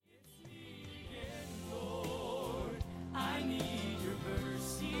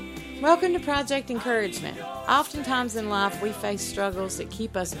Welcome to Project Encouragement. Oftentimes in life we face struggles that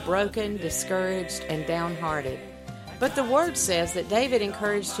keep us broken, discouraged, and downhearted. But the Word says that David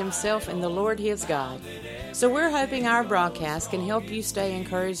encouraged himself in the Lord his God. So we're hoping our broadcast can help you stay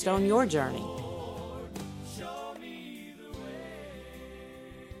encouraged on your journey.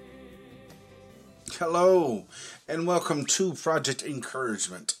 Hello, and welcome to Project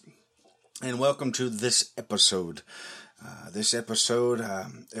Encouragement. And welcome to this episode.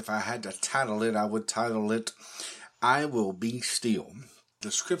 If I had to title it, I would title it, I Will Be Still. The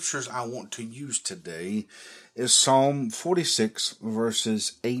scriptures I want to use today is Psalm 46,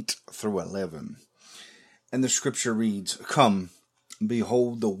 verses 8 through 11. And the scripture reads, Come,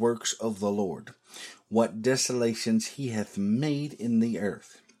 behold the works of the Lord, what desolations he hath made in the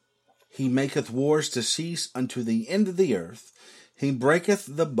earth. He maketh wars to cease unto the end of the earth. He breaketh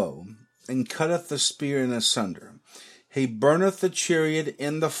the bow, and cutteth the spear in asunder. He burneth the chariot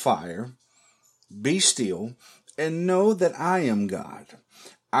in the fire. Be still, and know that I am God.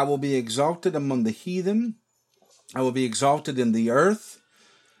 I will be exalted among the heathen. I will be exalted in the earth.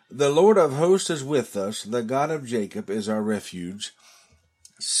 The Lord of hosts is with us. The God of Jacob is our refuge.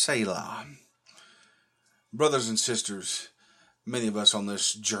 Selah. Brothers and sisters, many of us on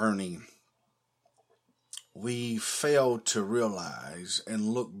this journey, we fail to realize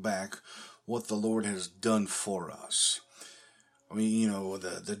and look back what the Lord has done for us. I mean,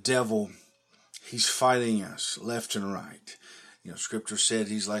 the devil, he's fighting us left and right. Scripture said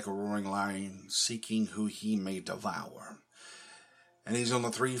he's like a roaring lion seeking who he may devour. And he's on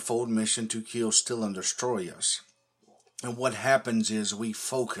a threefold mission to kill, steal, and destroy us. And what happens is we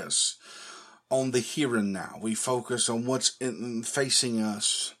focus on the here and now. We focus on what's facing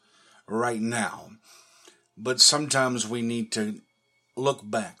us right now. But sometimes we need to look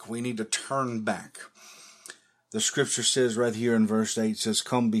back. We need to turn back. The scripture says right here in verse 8, says,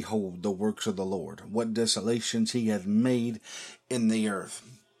 Come behold the works of the Lord, what desolations he hath made in the earth.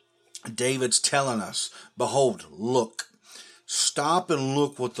 David's telling us, behold, look. Stop and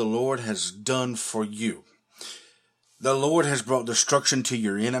look what the Lord has done for you. The Lord has brought destruction to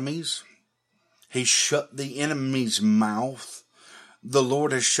your enemies. He shut the enemy's mouth. The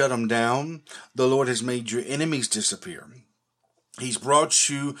Lord has shut them down. The Lord has made your enemies disappear. He's brought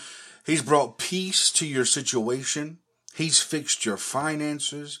peace to your situation. He's fixed your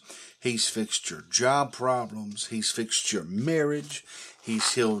finances. He's fixed your job problems. He's fixed your marriage.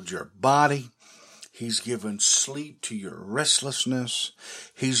 He's healed your body. He's given sleep to your restlessness.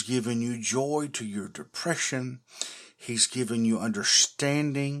 He's given you joy to your depression. He's given you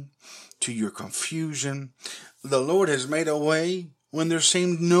understanding to your confusion. The Lord has made a way when there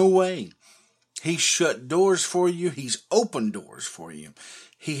seemed no way. He's shut doors for you. He's opened doors for you.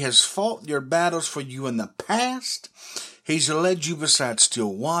 He has fought your battles for you in the past. He's led you beside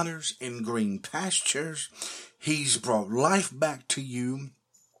still waters in green pastures. He's brought life back to you.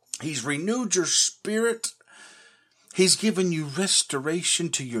 He's renewed your spirit. He's given you restoration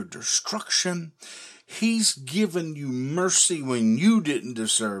to your destruction. He's given you mercy when you didn't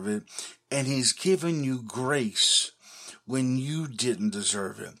deserve it. And he's given you grace when you didn't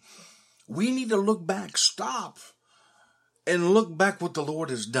deserve it. We need to look back, stop, and look back what the Lord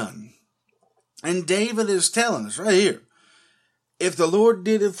has done. And David is telling us right here, if the Lord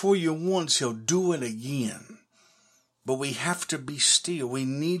did it for you once, he'll do it again. But we have to be still. We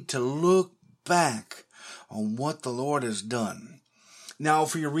need to look back on what the Lord has done. Now,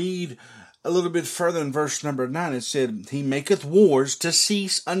 if you read a little bit further in verse number 9, it said, He maketh wars to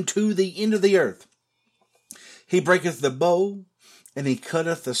cease unto the end of the earth. He breaketh the bow, and he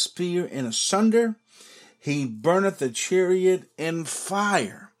cutteth the spear in asunder. He burneth the chariot in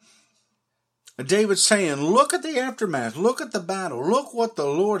fire. David's saying, look at the aftermath. Look at the battle. Look what the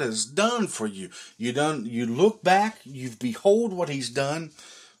Lord has done for you. You look back. You behold what he's done.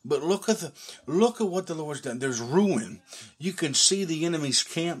 But look at what the Lord's done. There's ruin. You can see the enemy's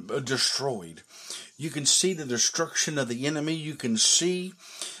camp destroyed. You can see the destruction of the enemy. You can see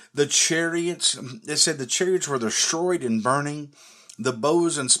the chariots. It said the chariots were destroyed and burning. The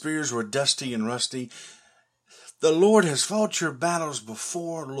bows and spears were dusty and rusty. The Lord has fought your battles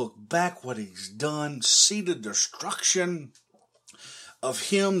before. Look back what he's done. See the destruction of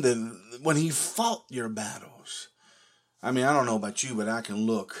him when he fought your battles. I mean, I don't know about you, but I can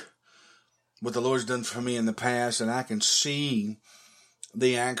look what the Lord's done for me in the past, and I can see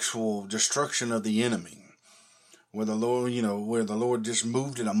the actual destruction of the enemy. Where the Lord just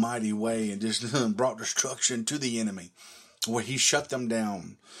moved in a mighty way and just brought destruction to the enemy. Where he shut them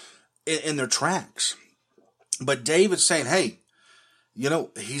down in their tracks. But David's saying, hey,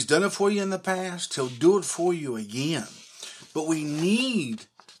 he's done it for you in the past. He'll do it for you again. But we need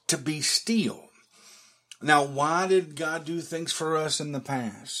to be still. Now, why did God do things for us in the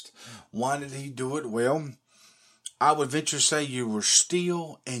past? Why did he do it? Well, I would venture to say you were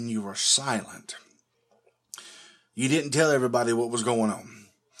still and you were silent. You didn't tell everybody what was going on.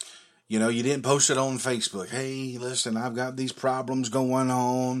 You know, you didn't post it on Facebook. Hey, listen, I've got these problems going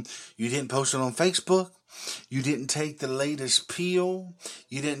on. You didn't post it on Facebook. You didn't take the latest pill.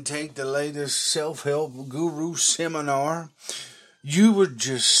 You didn't take the latest self-help guru seminar. You were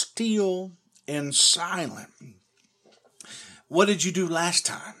just still and silent. What did you do last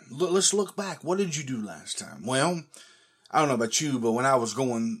time? Let's look back. What did you do last time? Well, I don't know about you, but when I was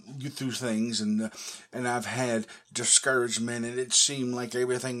going through things and I've had discouragement and it seemed like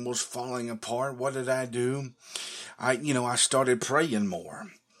everything was falling apart, what did I do? I started praying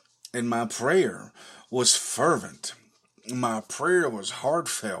more, and my prayer was fervent. My prayer was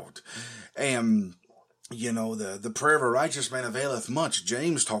heartfelt, and the prayer of a righteous man availeth much.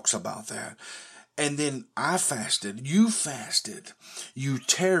 James talks about that. And then I fasted, you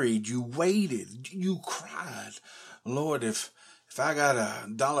tarried, you waited, you cried. Lord, if I got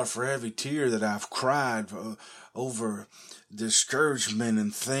 $1 for every tear that I've cried over discouragement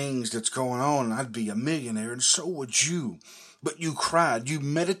and things that's going on, I'd be a millionaire, and so would you. But you cried, you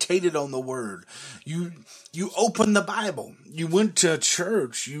meditated on the word, you opened the Bible, you went to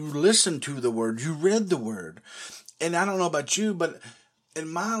church, you listened to the word, you read the word. And I don't know about you, but in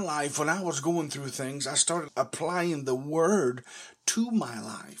my life, when I was going through things, I started applying the word to my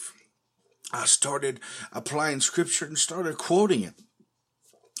life. I started applying scripture and started quoting it.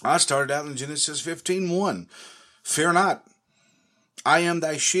 I started out in Genesis 15:1. Fear not, I am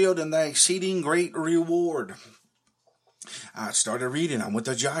thy shield and thy exceeding great reward. I started reading. I went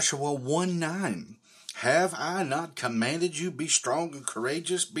to Joshua 1:9. Have I not commanded you, be strong and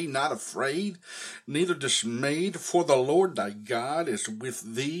courageous, be not afraid, neither dismayed, for the Lord thy God is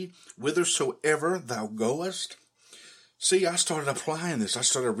with thee, whithersoever thou goest? See, I started applying this. I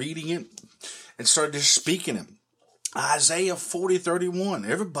started reading it and started just speaking it. Isaiah 40:31.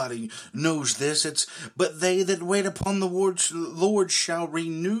 Everybody knows this. But they that wait upon the Lord shall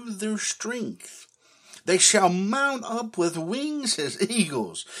renew their strength. They shall mount up with wings as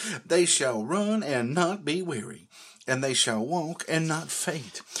eagles. They shall run and not be weary, and they shall walk and not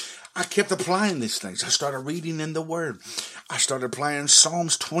faint. I kept applying these things. I started reading in the Word. I started applying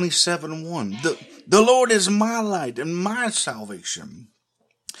Psalms 27:1. The Lord is my light and my salvation.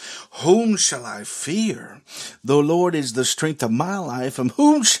 Whom shall I fear? The Lord is the strength of my life, and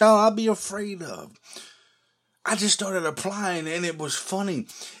whom shall I be afraid of? I just started applying, and it was funny.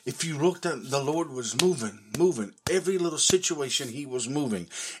 If you looked at, the Lord was moving. Every little situation he was moving.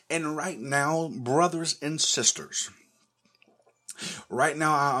 And right now, brothers and sisters, right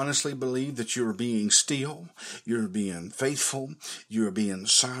now, I honestly believe that you're being still, you're being faithful, you're being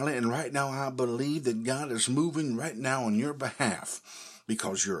silent, and right now I believe that God is moving right now on your behalf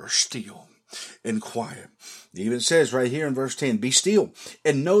because you're still and quiet. It even says right here in verse 10, be still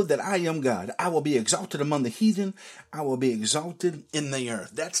and know that I am God. I will be exalted among the heathen. I will be exalted in the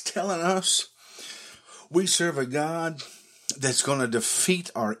earth. That's telling us we serve a God that's going to defeat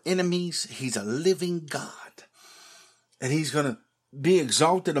our enemies. He's a living God, and he's going to be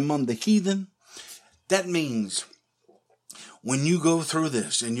exalted among the heathen. That means when you go through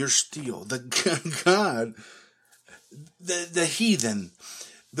this and you're still, the God, the heathen,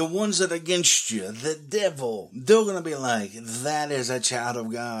 the ones that are against you, the devil, they're going to be like, that is a child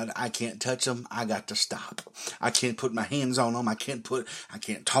of God. I can't touch them. I got to stop. I can't put my hands on them. I can't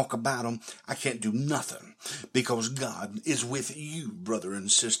talk about them. I can't do nothing because God is with you, brother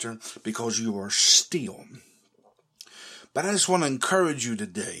and sister, because you are still. But I just want to encourage you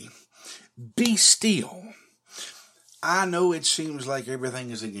today. Be still. I know it seems like everything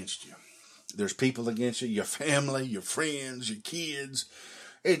is against you. There's people against you, your family, your friends, your kids,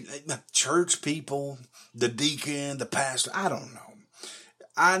 church people, the deacon, the pastor. I don't know.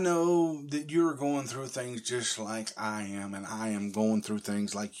 I know that you're going through things just like I am, and I am going through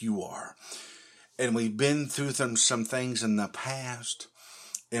things like you are. And we've been through some things in the past,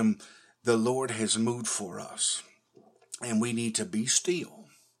 and the Lord has moved for us. And we need to be still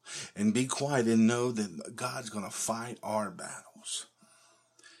and be quiet and know that God's going to fight our battles.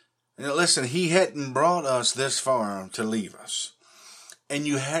 And listen, he hadn't brought us this far to leave us. And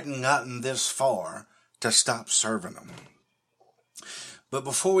you hadn't gotten this far to stop serving him. But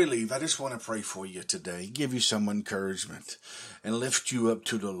before we leave, I just want to pray for you today, give you some encouragement, and lift you up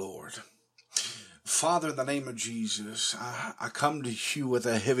to the Lord. Father, in the name of Jesus, I come to you with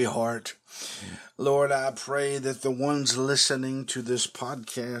a heavy heart. Lord, I pray that the ones listening to this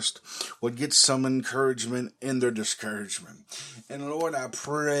podcast would get some encouragement in their discouragement. And Lord, I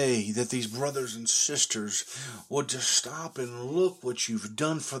pray that these brothers and sisters would just stop and look what you've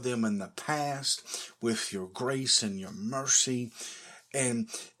done for them in the past with your grace and your mercy. And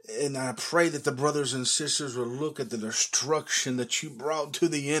I pray that the brothers and sisters will look at the destruction that you brought to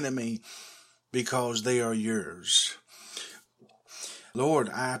the enemy because they are yours. Lord,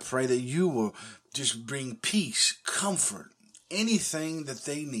 I pray that you will just bring peace, comfort, anything that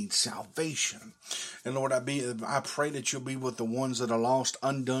they need, salvation. And Lord, I pray that you'll be with the ones that are lost,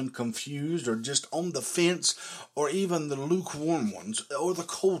 undone, confused, or just on the fence, or even the lukewarm ones, or the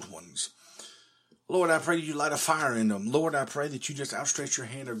cold ones. Lord, I pray that you light a fire in them. Lord, I pray that you just outstretch your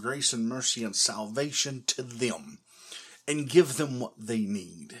hand of grace and mercy and salvation to them and give them what they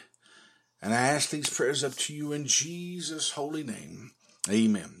need. And I ask these prayers up to you in Jesus' holy name.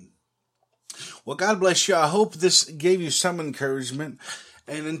 Amen. Well, God bless you. I hope this gave you some encouragement.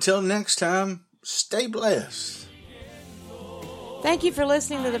 And until next time, stay blessed. Thank you for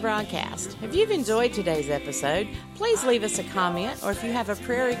listening to the broadcast. If you've enjoyed today's episode, please leave us a comment, or if you have a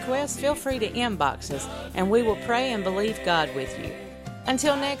prayer request, feel free to inbox us, and we will pray and believe God with you.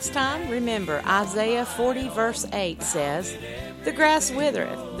 Until next time, remember Isaiah 40 verse 8 says, "The grass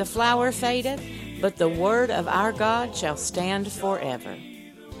withereth, the flower fadeth, but the word of our God shall stand forever."